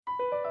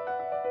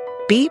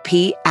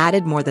BP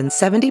added more than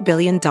 $70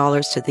 billion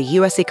to the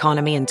U.S.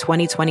 economy in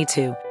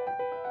 2022.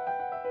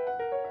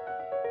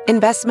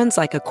 Investments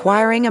like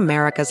acquiring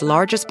America's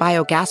largest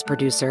biogas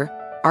producer,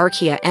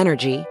 Archaea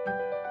Energy,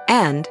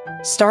 and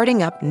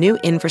starting up new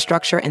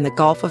infrastructure in the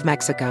Gulf of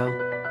Mexico.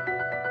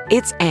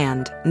 It's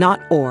and,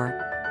 not or.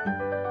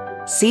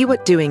 See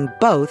what doing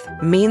both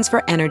means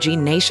for energy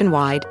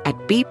nationwide at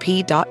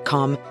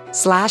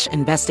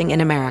bp.com/investing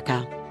in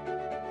America.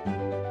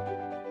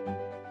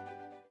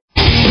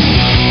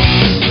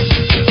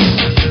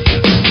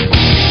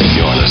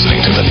 You're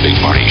listening to The Big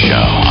Party Show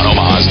on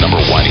Omaha's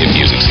 #1 hit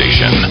music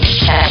station.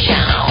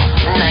 Channel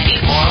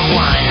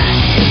 94.1.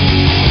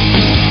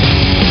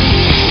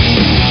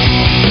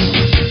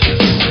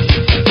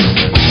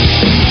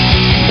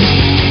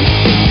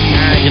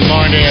 Good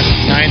morning.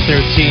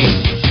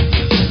 9:13.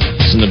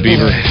 Listen to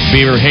Bieber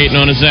hating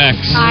on his ex.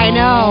 I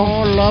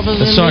know. Love is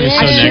the song is so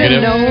I should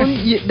negative. have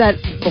known that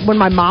when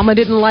my mama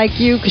didn't like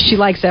you because she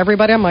likes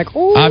everybody. I'm like,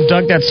 ooh. I've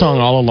dug that song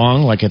all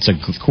along. Like, it's a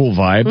cool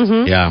vibe.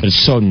 Mm-hmm. Yeah. But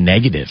it's so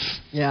negative.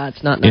 Yeah,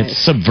 it's not nice. It's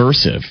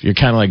subversive. You're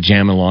kind of like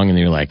jamming along and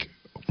you're like,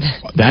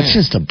 that's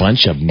just a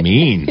bunch of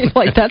mean.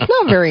 Like, that's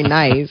not very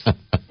nice.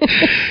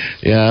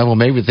 Yeah, well,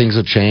 maybe things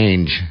will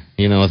change,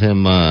 with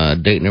him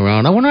dating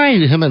around. I wonder why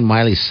him and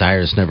Miley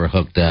Cyrus never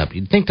hooked up.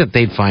 You'd think that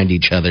they'd find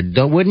each other,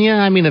 wouldn't you?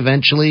 I mean,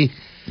 eventually.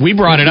 We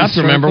brought it up,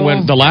 remember,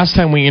 when the last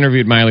time we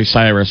interviewed Miley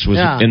Cyrus was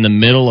in the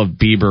middle of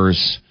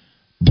Bieber's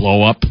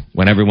blow up,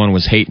 when everyone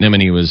was hating him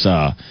and he was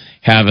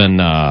having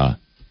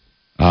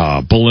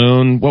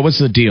balloon. What was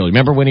the deal?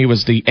 Remember when he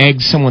was the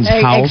egg someone's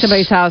house? Egg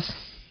somebody's house.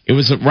 It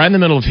was right in the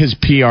middle of his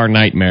PR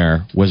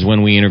nightmare was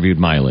when we interviewed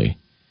Miley.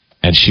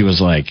 And she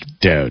was like,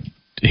 dude,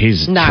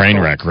 he's a train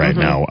wreck right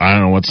now. I don't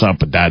know what's up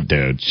with that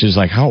dude. She's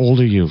like, how old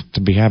are you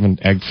to be having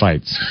egg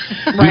fights?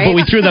 Right? But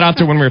we threw that out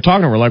there when we were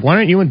talking. We're like, why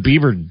don't you and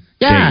Bieber date?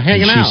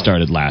 hanging and out. She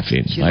started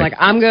laughing. She's like,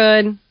 I'm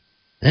good.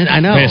 And I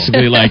know.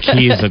 Basically, like,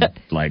 he's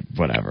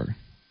whatever.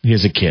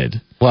 He's a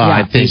kid. Well, Yeah.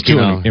 I think, He's too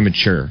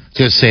immature.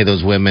 just say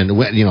those women,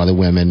 the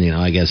women,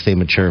 I guess they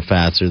mature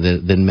faster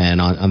than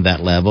men on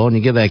that level. And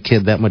you give that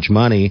kid that much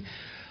money,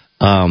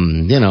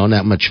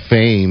 that much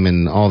fame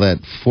and all that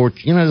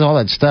fortune, all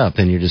that stuff,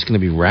 then you're just going to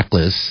be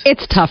reckless.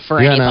 It's tough for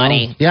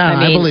anybody. Yeah,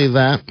 I mean, believe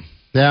that.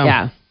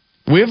 Yeah.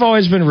 We've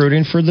always been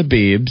rooting for the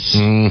Biebs.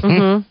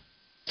 Mm-hmm.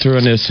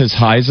 Through his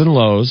highs and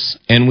lows,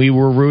 and we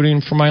were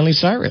rooting for Miley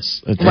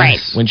Cyrus. Right.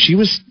 When she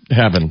was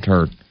having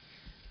her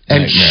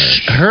And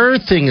nightmares. her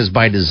thing is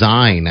by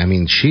design. I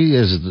mean,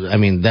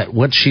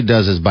 what she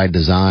does is by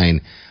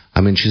design.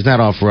 I mean, she's not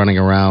off running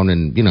around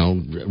and,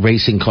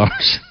 racing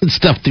cars and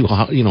stuff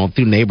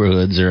through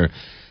neighborhoods, or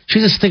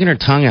she's just sticking her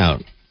tongue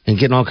out and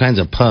getting all kinds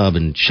of pub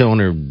and showing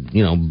her,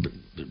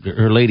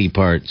 her lady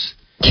parts.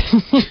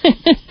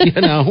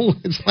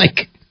 It's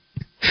like,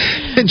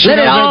 let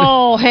it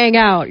all hang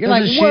out. You're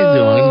like, What's she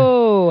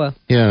whoa.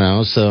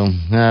 So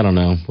I don't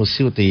know. We'll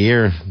see what the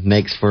year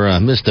makes for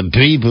Mr.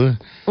 Bieber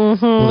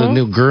with a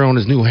new girl and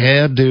his new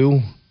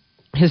hairdo.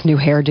 His new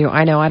hairdo.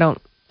 I know. I don't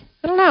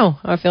know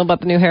how I feel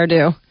about the new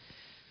hairdo.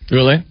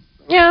 Really?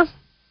 Yeah.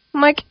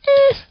 I'm like,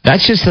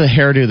 That's just the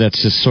hairdo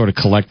that's just sort of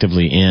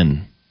collectively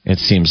in, it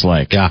seems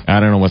like. Yeah.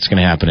 I don't know what's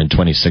going to happen in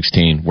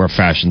 2016, where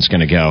fashion's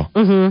going to go.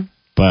 Mm-hmm.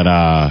 But,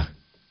 I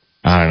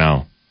don't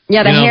know.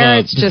 Yeah, the hair,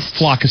 it's the just...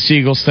 flock of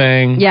seagulls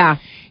thing. Yeah.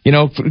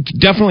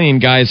 Definitely in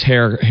guys'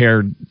 hair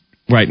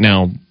right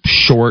now,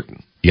 short.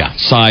 Yeah.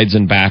 Sides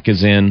and back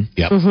is in.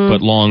 Yep.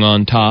 But long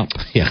on top.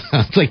 Yeah.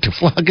 It's like the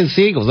flock of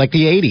seagulls, like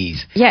the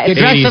 80s. Yeah, You're it's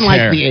dressing 80s like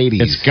hair. the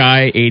 80s. It's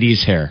guy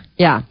 80s hair.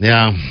 Yeah.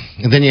 Yeah.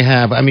 And then you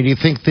have, do you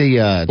think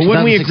the... But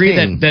wouldn't we agree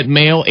 2016 that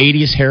male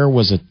 80s hair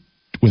was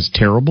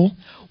terrible?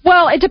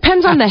 Well, it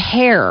depends on the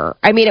hair.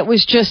 I mean, it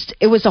was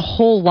a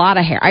whole lot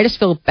of hair. I just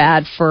feel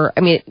bad for,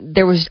 I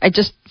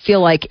just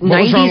feel like 90s.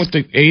 What was wrong with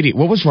the 80s?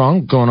 What was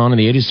wrong going on in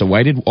the 80s? So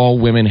why did all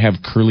women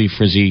have curly,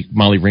 frizzy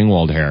Molly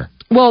Ringwald hair?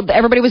 Well,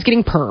 everybody was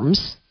getting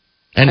perms.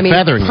 And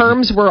feathering.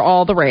 Perms were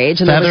all the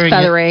rage, and there was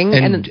feathering.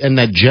 And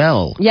that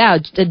gel. Yeah,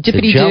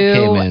 Dippity gel Doo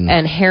came in.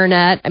 and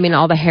hairnet.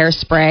 All the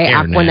hairspray,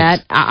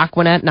 Hairnet.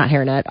 Aquanet, not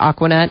hairnet,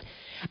 Aquanet.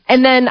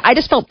 And then I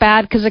just felt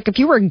bad because, like, if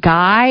you were a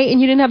guy and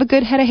you didn't have a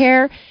good head of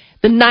hair,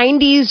 the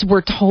 90s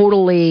were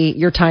totally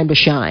your time to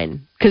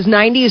shine. Because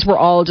 90s were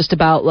all just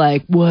about,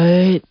 like,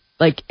 what?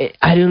 Like,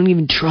 I didn't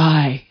even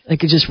try.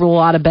 Like, it just roll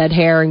out of bed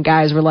hair, and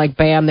guys were like,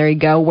 bam, there you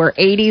go. Where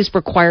 80s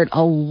required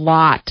a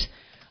lot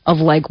of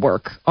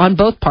legwork on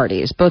both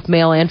parties, both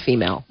male and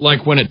female.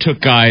 Like when it took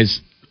guys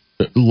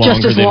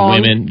longer as than long.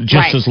 women,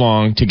 Right. as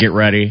long to get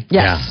ready.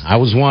 Yes. Yeah, I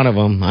was one of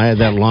them. I had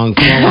that long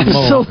flowing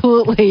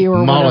Absolutely, you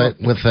were mullet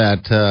one of with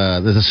that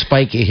the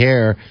spiky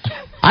hair.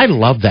 I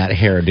love that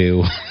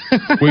hairdo.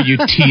 Where you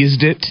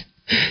teased it.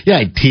 Yeah,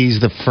 I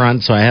teased the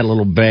front, so I had a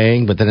little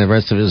bang, but then the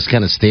rest of it was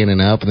kind of standing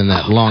up, and then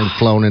that long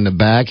flowing in the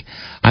back.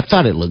 I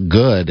thought it looked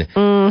good.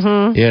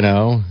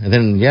 Mm-hmm. And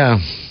then, yeah.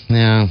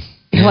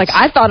 You're like,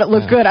 I thought it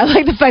looked good. I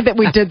like the fact that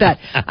we did that.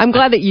 I'm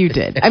glad that you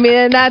did.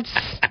 And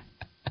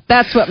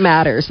that's what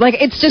matters.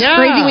 Like, it's just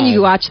crazy when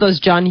you watch those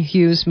John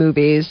Hughes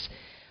movies.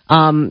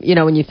 You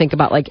know, when you think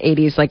about like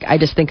 80s, like I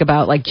just think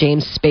about like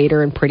James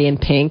Spader and Pretty in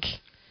Pink. I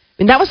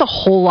mean, that was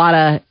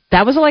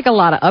a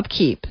lot of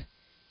upkeep.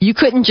 You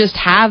couldn't just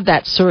have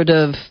that sort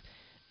of,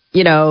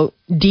 you know,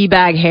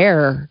 D-bag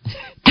hair.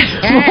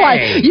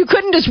 Hey. You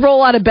couldn't just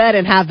roll out of bed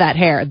and have that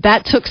hair.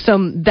 That took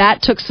some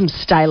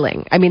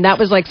styling. I mean, that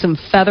was like some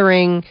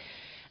feathering.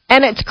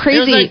 And it's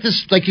crazy. Like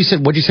this, like you said,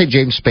 what'd you say,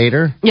 James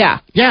Spader? Yeah.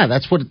 Yeah,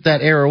 that's what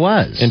that era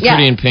was. And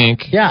Pretty in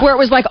Pink. Yeah. Where it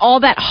was like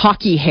all that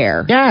hockey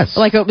hair. Yes.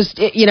 Like it was,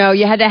 you know,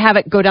 you had to have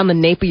it go down the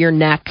nape of your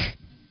neck,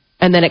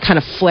 and then it kind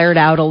of flared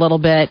out a little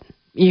bit.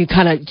 You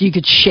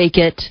could shake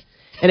it,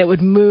 and it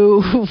would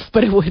move,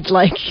 but it would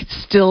like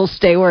still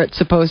stay where it's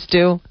supposed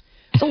to.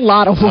 It's a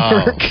lot of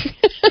work.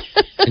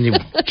 And you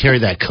carry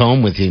that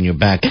comb with you in your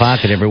back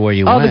pocket everywhere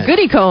you went. The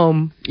goody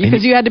comb,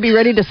 because you had to be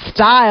ready to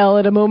style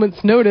at a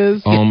moment's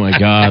notice. Oh my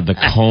God, the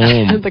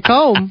comb. The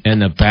comb.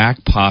 And the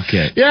back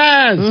pocket.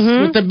 Yes,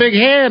 with the big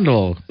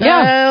handle.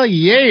 Yeah. Hell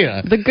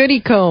yeah. The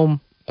goody comb.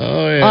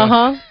 Oh,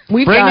 yeah.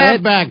 We've Bring got that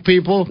it. back,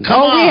 people.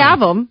 Come on. We have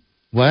them.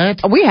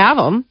 What? We have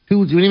them.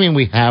 What do you mean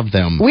we have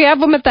them? We have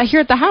them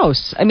here at the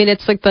house. I mean,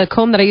 it's like the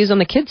comb that I use on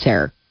the kids'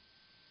 hair.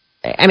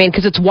 I mean,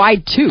 because it's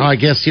wide too. Oh, I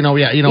guess, and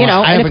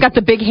it's got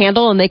the big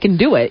handle, and they can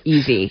do it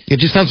easy. It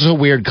just sounds so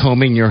weird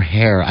combing your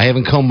hair. I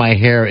haven't combed my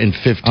hair in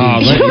 15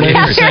 years. Let me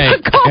say,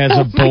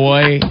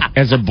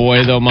 as a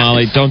boy though,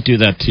 Molly, don't do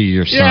that to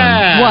your son.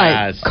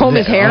 Yes. What? Comb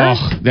his hair?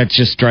 Oh, that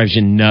just drives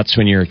you nuts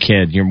when you're a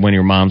kid. When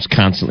your mom's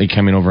constantly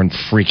coming over and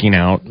freaking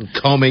out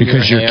Combing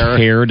because your your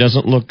hair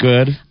doesn't look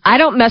good. I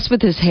don't mess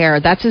with his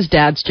hair. That's his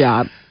dad's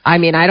job. I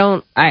mean,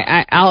 I'll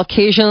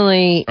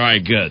occasionally All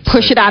right, good.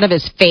 push it out of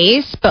his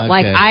face, but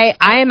like I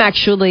am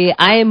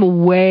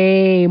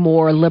way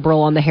more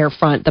liberal on the hair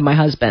front than my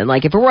husband.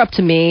 Like if it were up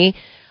to me,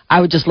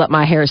 I would just let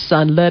my hair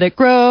let it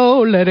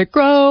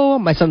grow.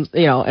 My son,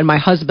 and my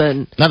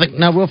husband.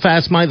 Now, real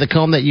fast, Molly, the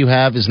comb that you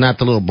have is not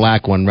the little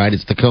black one, right?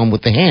 It's the comb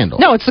with the handle.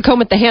 No, it's the comb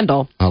with the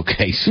handle.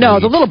 Okay, sweet. No,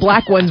 the little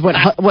black one's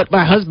what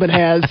my husband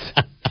has.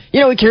 He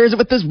carries it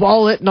with his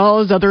wallet and all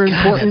his other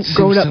important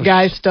grown-up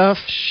guy stuff.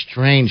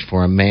 Strange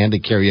for a man to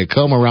carry a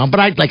comb around, but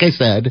like I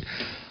said,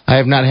 I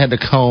have not had to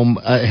comb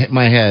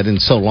my head in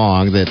so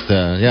long that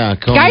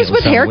guys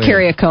with hair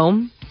carry a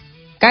comb.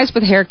 Guys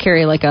with hair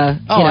carry like a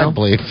I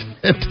believe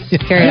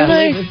carry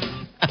a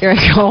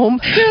comb.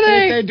 Do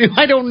they? They do.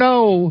 I don't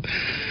know.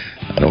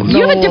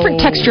 You have a different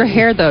texture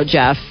hair though,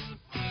 Jeff.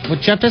 Well,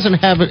 Jeff doesn't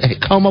have a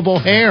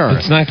combable hair.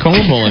 It's not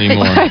combable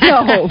anymore. I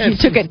know. He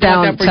took it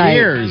down Like that for tight.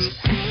 years.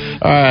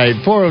 All right,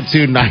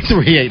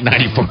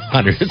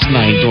 402-938-9400. It's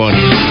 920.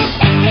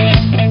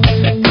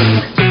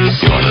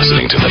 You're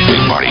listening to The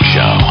Big Party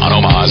Show on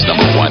Omaha's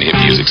 #1 hit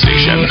music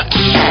station.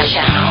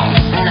 Channel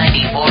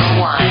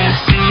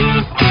 94.1.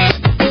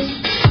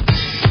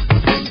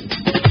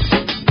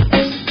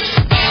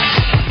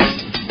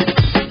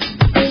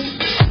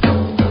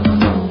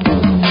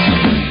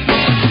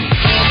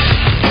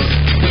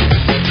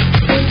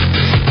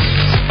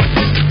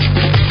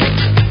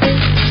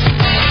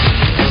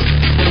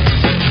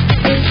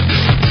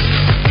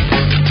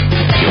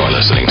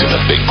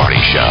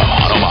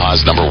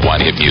 #1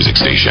 hit music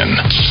station.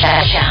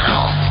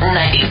 Channel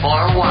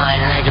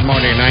 94.1. Good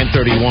morning,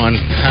 9:31.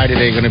 High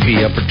today going to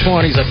be upper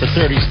 20s, upper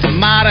 30s.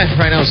 Tomato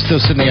right now still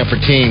sitting in the upper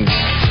teens.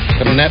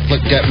 But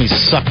Netflix got me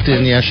sucked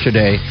in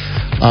yesterday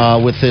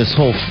with this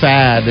whole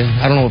fad.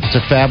 I don't know if it's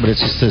a fad, but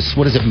it's just this,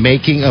 what is it,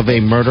 Making of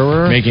a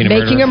Murderer? Making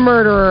a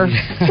Murderer.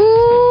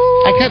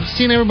 I kept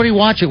seeing everybody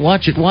watch it. You're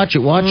not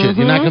going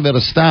to be able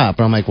to stop.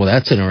 And I'm like, well,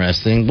 that's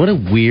interesting. What a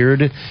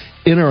weird...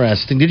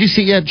 Interesting. Did you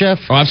see it yet, Jeff?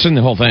 Oh, I've seen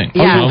the whole thing.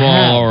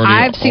 Yeah,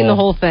 I've seen the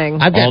whole thing.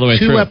 I've got all the way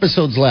 2 through.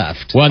 episodes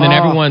left. Well, and then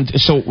everyone...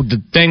 So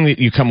the thing that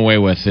you come away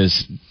with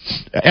is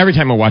every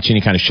time I watch any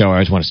kind of show, I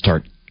always want to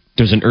start...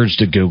 There's an urge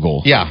to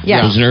Google. Yeah.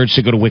 There's an urge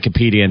to go to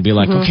Wikipedia and be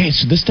like, okay,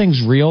 so this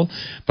thing's real,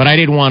 but I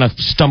didn't want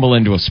to stumble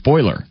into a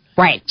spoiler.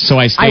 Right. So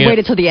I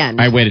waited till the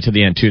end. I waited till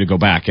the end, too, to go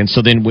back. And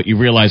so then what you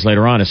realize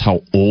later on is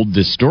how old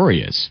this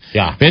story is.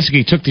 Yeah.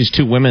 Basically, it took these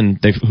 2 women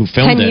who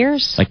filmed 10 it.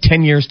 years? Like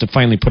 10 years to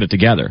finally put it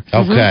together.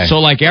 Okay. So,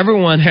 like,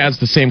 everyone has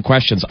the same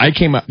questions. I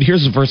came up...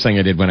 Here's the first thing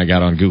I did when I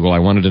got on Google. I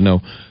wanted to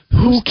know...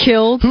 Who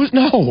killed? Who's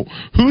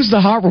the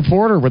hot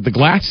reporter with the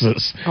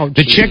glasses? Oh,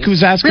 the chick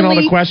who's asking all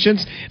the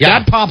questions? Yeah.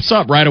 That pops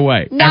up right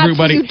away. That's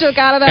what you took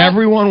out of that?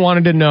 Everyone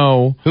wanted to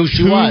know who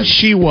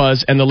she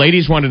was, and the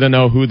ladies wanted to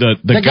know who the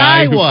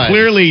guy who was.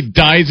 clearly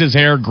dyes his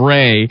hair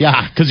gray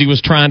because he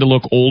was trying to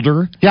look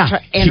older. Yeah.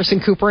 Anderson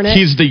Cooper in it?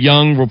 He's the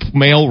young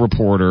male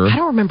reporter. I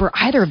don't remember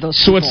either of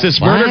those So people. it's this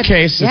murder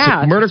case. It's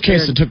a murder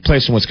case that took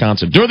place in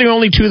Wisconsin. They're the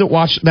only 2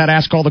 that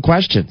ask all the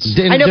questions.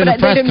 I know, but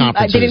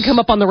they didn't come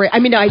up on the radio. I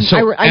mean, I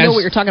know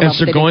what you're talking about. As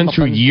they're going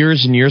through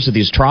years and years of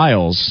these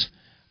trials,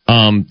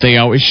 they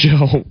always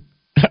show...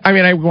 I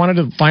mean, I wanted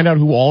to find out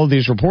who all of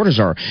these reporters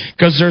are.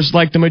 Because there's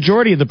like the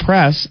majority of the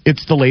press,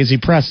 it's the lazy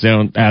press. They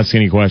don't ask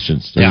any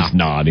questions. They're just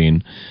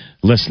nodding,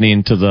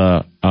 listening to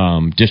the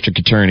district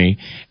attorney.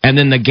 And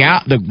then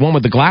the one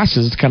with the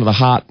glasses, kind of the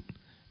hot,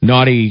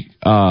 naughty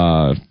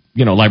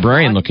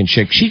librarian-looking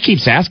chick. She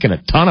keeps asking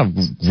a ton of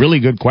really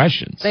good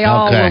questions. They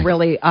all were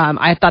really.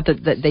 I thought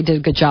that they did a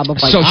good job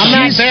of like. So I'm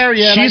not there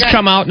yet. She's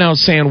come out now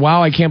saying,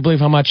 "Wow, I can't believe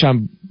how much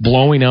I'm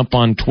blowing up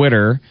on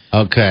Twitter."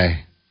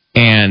 Okay.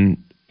 And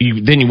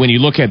when you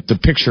look at the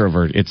picture of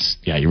her,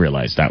 you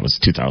realize that was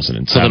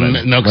 2007. So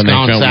the milk's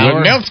gone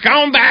sour? Milk's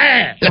gone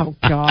bad. Oh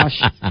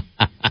gosh.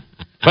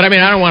 But I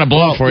mean, I don't want to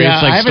blow it for you. Yeah,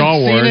 It's like I haven't Star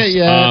Wars. seen it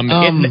yet.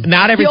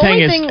 Not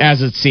everything is thing-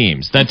 as it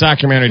seems. That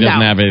documentary doesn't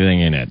No. have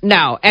anything in it.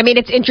 No, I mean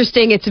it's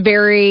interesting. It's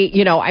very,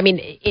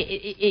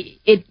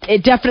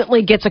 it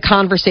definitely gets a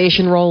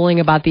conversation rolling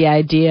about the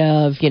idea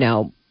of,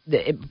 the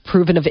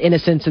proven of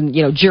innocence and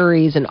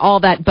juries and all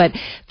that. But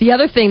the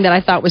other thing that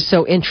I thought was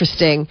so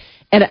interesting,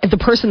 and the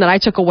person that I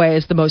took away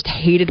as the most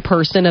hated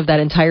person of that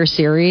entire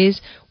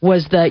series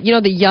was the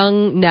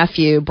young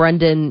nephew,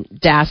 Brendan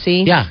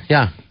Dassey.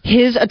 Yeah.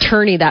 His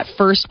attorney, that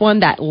first one,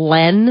 that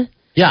Len.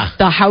 Yeah.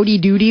 The howdy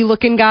doody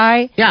looking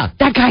guy. Yeah.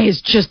 That guy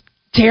is just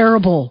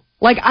terrible.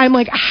 Like, I'm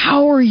like,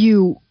 how are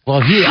you?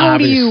 Well, he how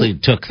do you- obviously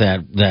took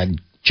that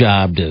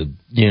job to,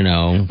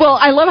 Well,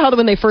 I love how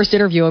when they first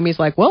interview him, he's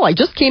like, well, I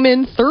just came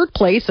in third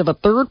place of a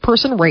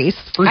third-person race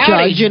for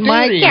Howdy judge in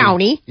my doody.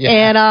 county. Yeah.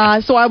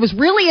 And so I was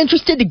really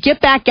interested to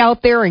get back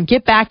out there and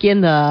get back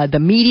in the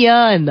media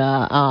and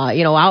I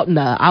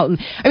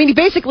mean, he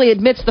basically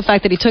admits the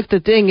fact that he took the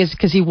thing is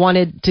because he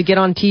wanted to get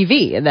on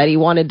TV and that he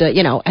wanted to,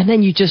 and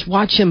then you just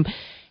watch him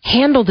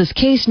handle this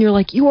case and you're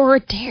like, you are a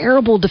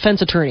terrible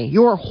defense attorney.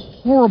 You are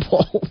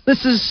horrible.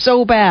 This is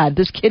so bad.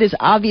 This kid is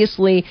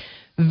obviously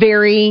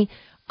very...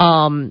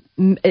 he's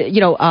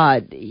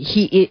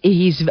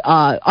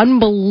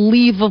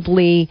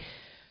unbelievably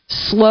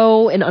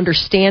slow in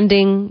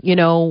understanding,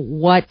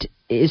 what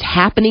is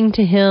happening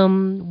to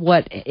him.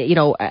 What,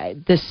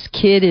 this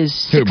kid is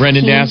 16. Who,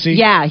 Brendan Dassey?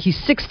 Yeah, he's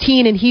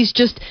 16 and he's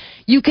just,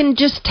 you can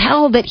just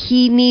tell that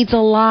he needs a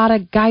lot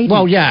of guidance.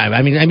 Well, yeah.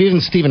 I mean,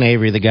 even Stephen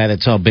Avery, the guy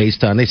that's all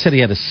based on, they said he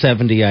had a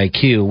 70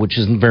 IQ, which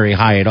isn't very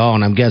high at all.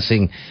 And I'm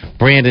guessing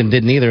Brandon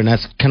didn't either. And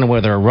that's kind of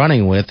where they're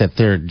running with, that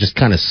they're just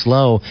kind of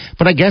slow.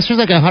 But I guess there's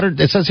like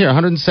it says here,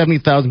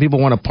 170,000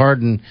 people want to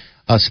pardon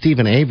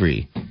Stephen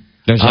Avery.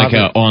 There's like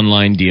an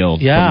online deal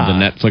from the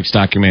Netflix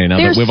documentary. Now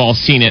that we've all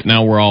seen it,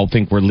 now we all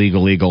think we're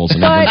legal eagles,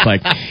 and everyone's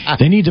like,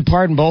 they need to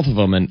pardon both of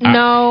them. And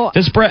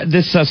this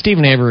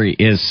Stephen Avery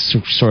is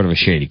sort of a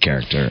shady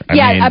character. I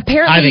mean,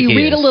 apparently you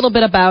read a little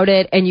bit about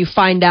it, and you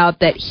find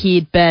out that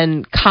he'd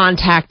been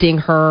contacting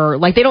her.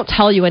 Like, they don't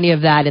tell you any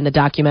of that in the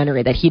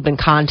documentary, that he'd been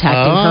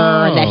contacting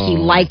her, and that he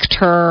liked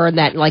her, and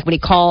that, like, when he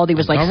called, he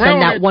was like,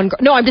 send that one girl.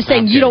 No, I'm just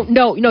saying, you don't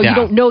know. You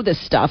don't know this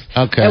stuff.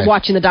 Okay. And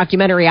watching the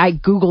documentary, I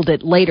Googled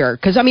it later.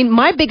 Because, I mean,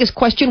 my biggest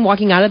question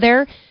walking out of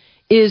there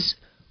is,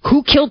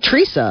 who killed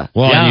Teresa?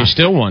 Well, and you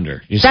still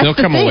wonder. You still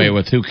come away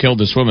with who killed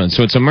this woman.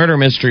 So it's a murder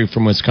mystery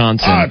from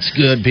Wisconsin. Oh, it's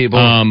good, people.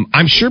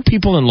 I'm sure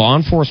people in law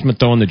enforcement,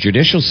 though, in the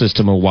judicial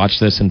system will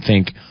watch this and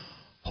think,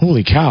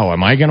 holy cow,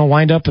 am I going to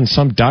wind up in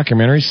some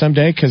documentary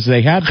someday? Because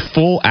they had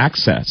full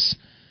access.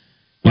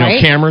 You know,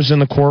 cameras in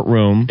the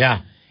courtroom.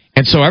 Yeah.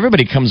 And so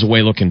everybody comes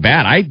away looking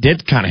bad. I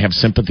did kind of have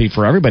sympathy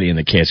for everybody in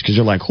the case because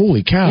you're like,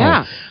 holy cow.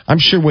 Yeah. I'm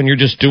sure when you're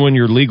just doing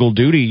your legal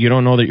duty, you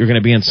don't know that you're going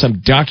to be in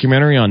some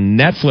documentary on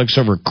Netflix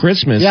over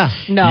Christmas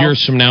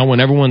years from now when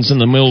everyone's in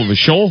the middle of a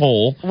show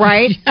hole.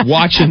 Right.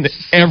 Watching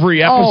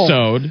every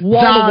episode.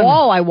 Wall to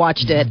wall, I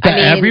watched it.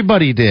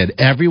 Everybody did.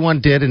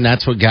 Everyone did, and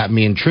that's what got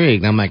me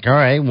intrigued. I'm like, all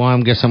right, well,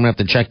 I guess I'm going to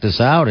have to check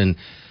this out. And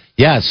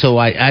yeah, so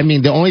I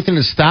mean, the only thing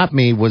that stopped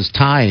me was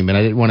time, and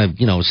I didn't want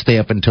to, stay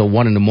up until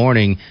 1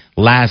 a.m.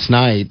 last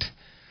night.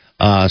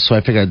 So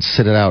I figured I'd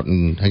sit it out,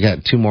 and I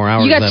got 2 more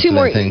hours. You got left 2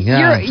 more. Of that thing.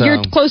 Yeah,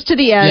 you're close to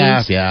the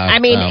end. Yeah. I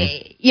mean,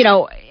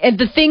 and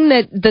the thing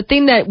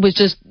that was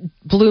just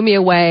blew me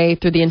away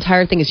through the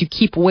entire thing is you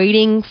keep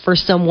waiting for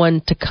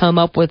someone to come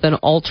up with an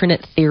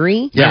alternate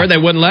theory. Yeah, they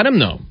wouldn't let him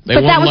know. They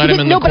wouldn't let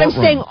him in the courtroom. But I'm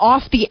saying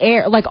off the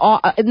air, like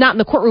not in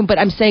the courtroom, but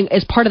I'm saying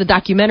as part of the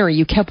documentary,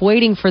 you kept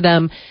waiting for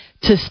them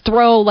to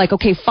throw, like,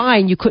 okay,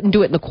 fine, you couldn't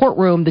do it in the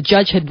courtroom. The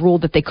judge had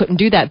ruled that they couldn't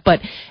do that. But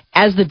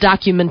as the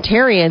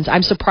documentarians,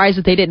 I'm surprised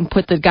that they didn't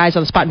put the guys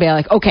on the spot and be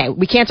like, okay,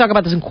 we can't talk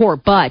about this in court,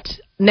 but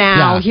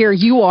now here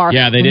you are.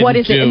 Yeah, they didn't. What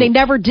is it? And they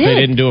never did.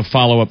 They didn't do a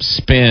follow-up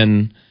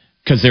spin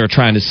because they were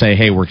trying to say,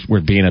 hey,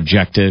 we're being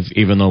objective,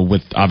 even though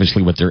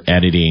obviously with their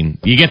editing,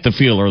 you get the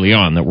feel early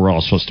on that we're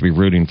all supposed to be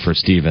rooting for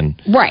Stephen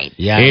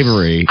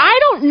Avery. I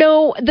don't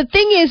know. The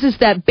thing is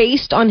that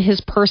based on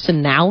his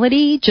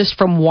personality, just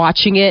from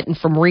watching it and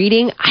from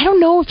reading, I don't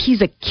know if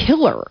he's a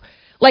killer.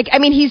 Like, I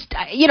mean,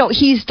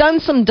 he's done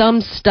some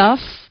dumb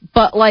stuff,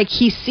 but like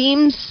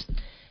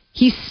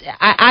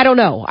I don't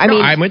know.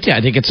 I'm with you.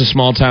 I think it's a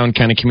small town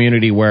kind of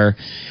community where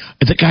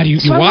God,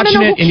 you're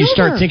watching it and you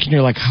start thinking,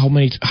 you're like,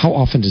 how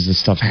often does this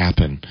stuff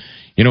happen?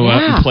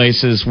 Out in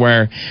places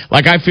where,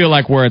 like, I feel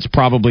like where it's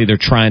probably they're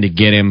trying to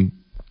get him.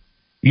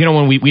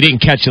 When we didn't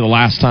catch you the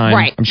last time.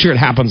 Right. I'm sure it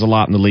happens a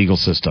lot in the legal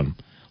system.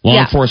 Law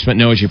Yeah. enforcement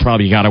knows you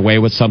probably got away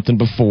with something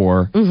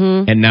before,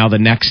 and now the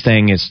next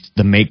thing is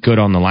the make good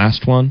on the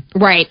last one.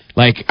 Right.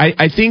 Like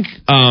I think,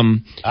 I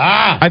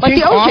Like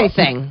think the OJ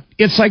thing.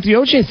 It's like the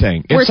OJ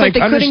thing. Where It's it's like they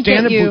couldn't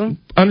get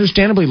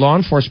understandably, law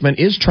enforcement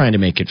is trying to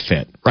make it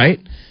fit, right?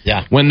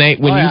 Yeah. When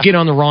you get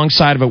on the wrong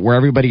side of it, where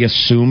everybody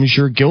assumes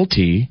you're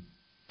guilty.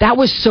 That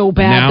was so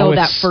bad, Now though,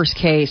 that it's- first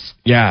case.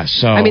 Yeah.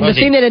 So I mean, the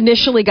thing that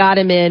initially got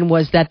him in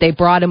was that they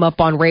brought him up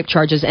on rape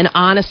charges. And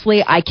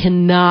honestly, I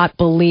cannot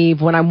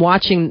believe when I'm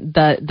watching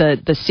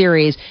the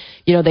series,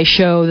 they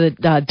show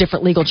the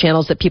different legal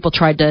channels that people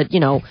tried to,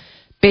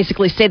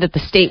 basically say that the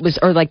state was,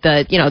 or like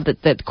the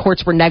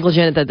courts were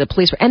negligent, that the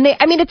police were, and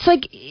it's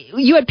like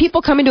you had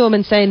people coming to him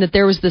and saying that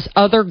there was this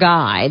other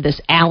guy,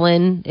 this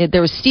Allen,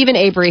 there was Stephen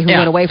Avery who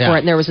went away for it,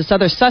 and there was this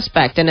other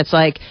suspect, and it's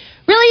like,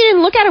 really, you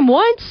didn't look at him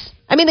once?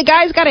 I mean, the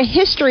guy's got a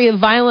history of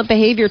violent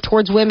behavior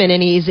towards women,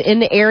 and he's in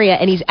the area,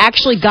 and he's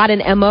actually got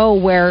an MO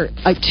where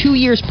 2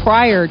 years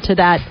prior to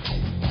that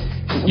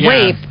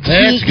rape,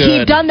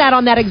 he'd done that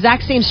on that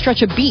exact same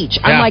stretch of beach.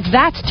 I'm like,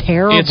 that's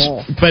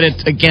terrible.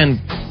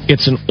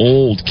 It's an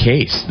old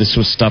case. This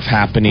was stuff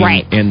happening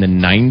in the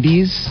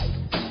 90s.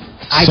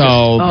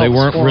 They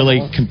weren't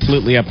really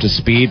completely up to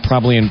speed,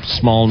 probably in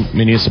small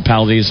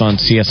municipalities on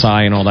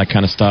CSI and all that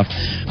kind of stuff.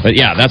 But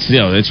yeah, that's the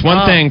other. It's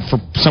one thing for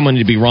someone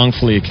to be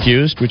wrongfully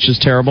accused, which is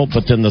terrible.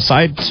 But then the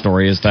side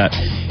story is that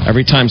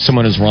every time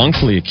someone is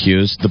wrongfully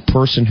accused, the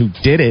person who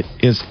did it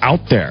is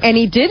out there. And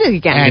he did it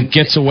again. And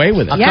gets away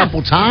with it. A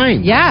couple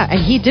times. Yeah,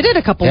 and he did it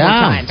a couple more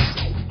times.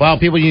 Well,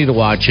 people, you need to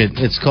watch it.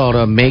 It's called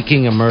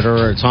Making a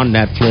Murderer. It's on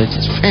Netflix.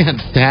 It's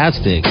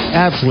fantastic.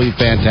 Absolutely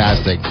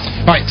fantastic.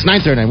 All right, it's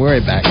 9:39. We're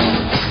right back.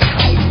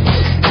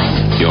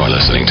 You're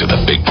listening to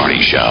The Big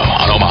Party Show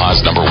on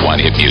Omaha's #1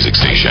 hit music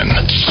station.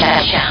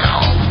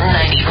 Channel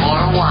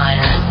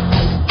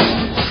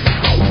 94.1.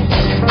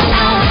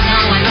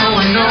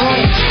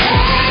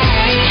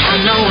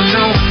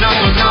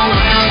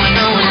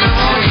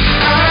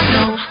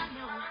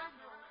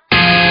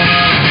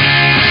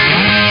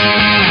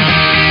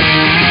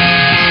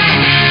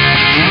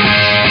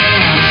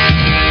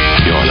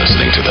 You're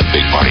listening to The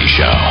Big Party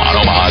Show on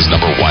Omaha's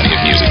 #1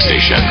 hit music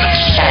station.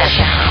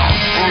 Channel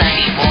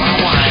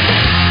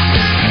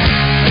 94.1.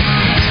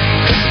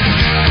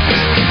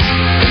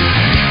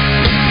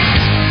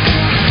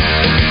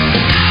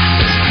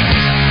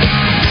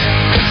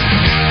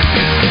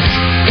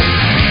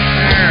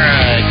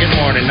 Good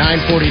morning.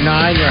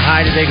 9:49. Your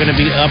high today going to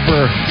be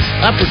upper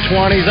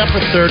 20s, upper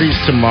 30s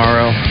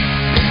tomorrow.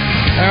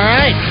 All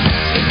right.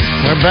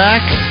 We're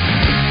back.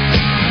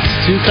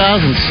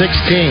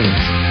 2016.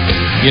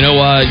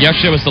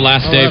 Yesterday was the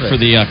last day for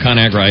the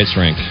ConAgra ice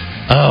rink.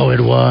 Oh, it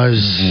was.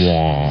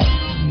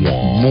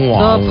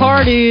 The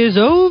party's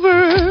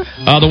over.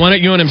 The one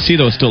at UNMC,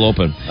 though, is still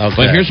open. Okay.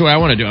 But here's what I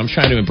want to do. I'm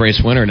trying to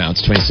embrace winter now.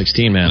 It's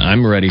 2016, man.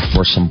 I'm ready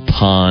for some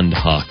pond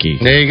hockey.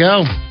 There you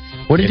go.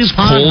 What do you do? It's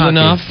Pond cold hockey?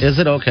 enough. Is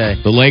it okay?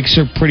 The lakes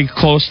are pretty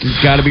close.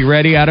 You've got to be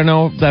ready. I don't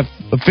know if that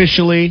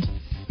officially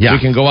we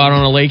can go out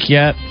on a lake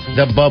yet.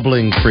 The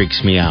bubbling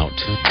freaks me out.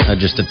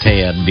 Just a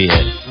tad bit.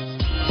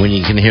 When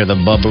you can hear the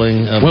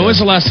bubbling. When was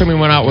the last time we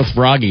went out with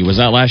Froggy? Was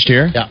that last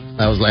year? Yeah,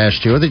 that was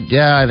last year.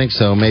 Yeah, I think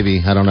so.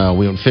 Maybe. I don't know.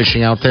 We went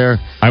fishing out there.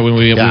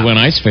 We went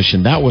ice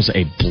fishing. That was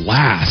a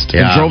blast.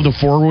 Yeah. We drove the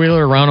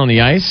four-wheeler around on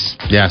the ice.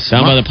 Yes.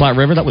 Down by the Platte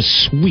River. That was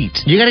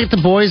sweet. You got to get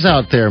the boys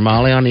out there,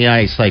 Molly, on the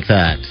ice like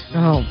that.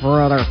 Oh,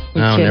 brother.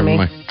 You No, kidding never me?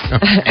 mind.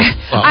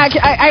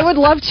 I would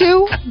love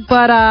to,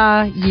 but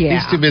yeah.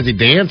 He's too busy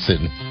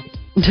dancing.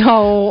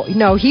 No,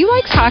 he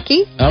likes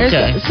hockey. Okay.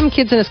 There's some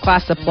kids in his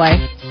class that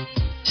play.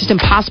 It's just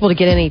impossible to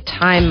get any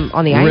time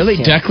on the ice. Really?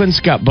 here. Declan's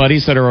got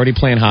buddies that are already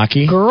playing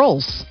hockey?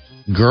 Girls.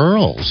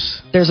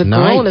 There's a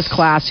girl in his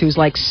class who's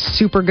like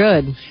super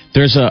good.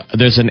 There's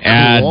an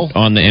ad Cool.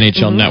 on the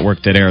NHL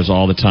network that airs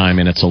all the time,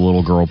 and it's a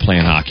little girl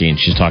playing hockey, and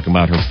she's talking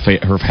about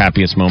her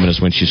happiest moment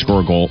is when she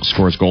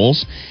scores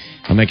goals.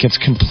 I'm like, it's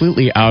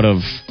completely out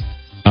of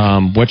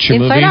what's your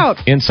Inside movie? Out.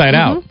 Inside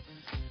Out.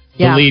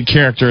 Yeah. The lead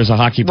character is a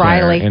hockey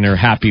player, Riley. and her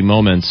happy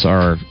moments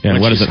are,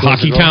 When what she is it, scores a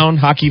Hockey goal? Town,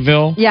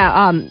 Hockeyville?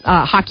 Yeah,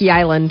 Hockey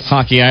Island.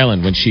 Hockey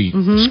Island, when she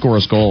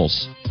scores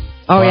goals.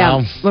 Oh, Wow.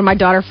 yeah. When my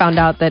daughter found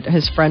out that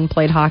his friend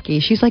played hockey,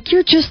 she's like,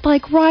 you're just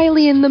like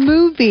Riley in the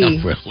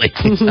movie. Oh, really?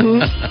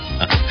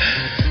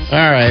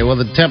 All right. Well,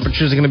 the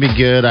temperatures are going to be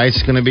good. Ice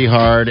is going to be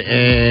hard.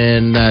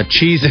 And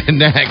cheese and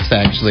next,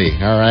 actually.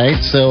 All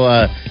right.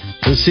 So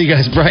we'll see you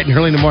guys bright and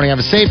early in the morning. Have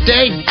a safe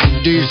day.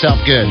 Do yourself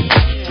good.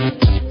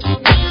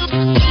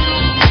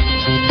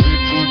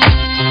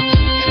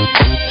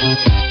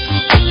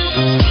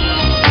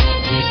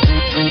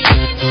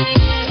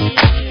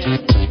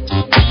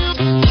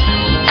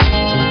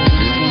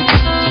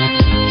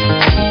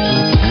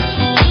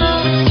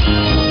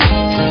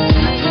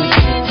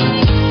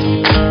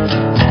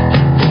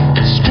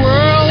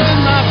 Squirrel in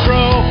my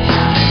fro.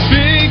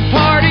 Big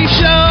party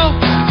show.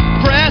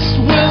 Breast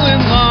will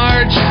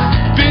enlarge.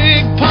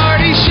 Big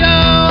party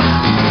show.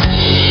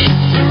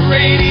 The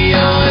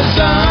radio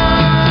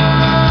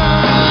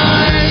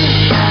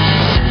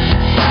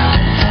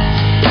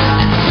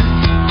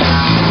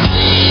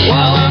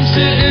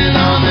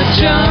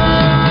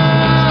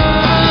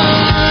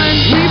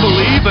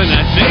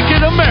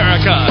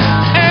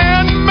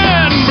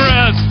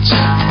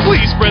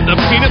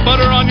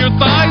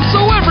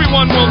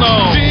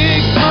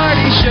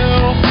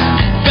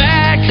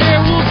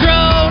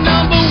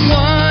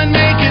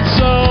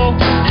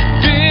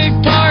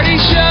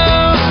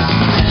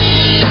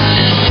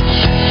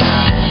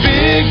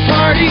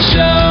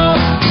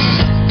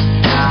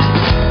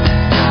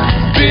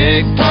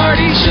Big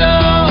Party Show.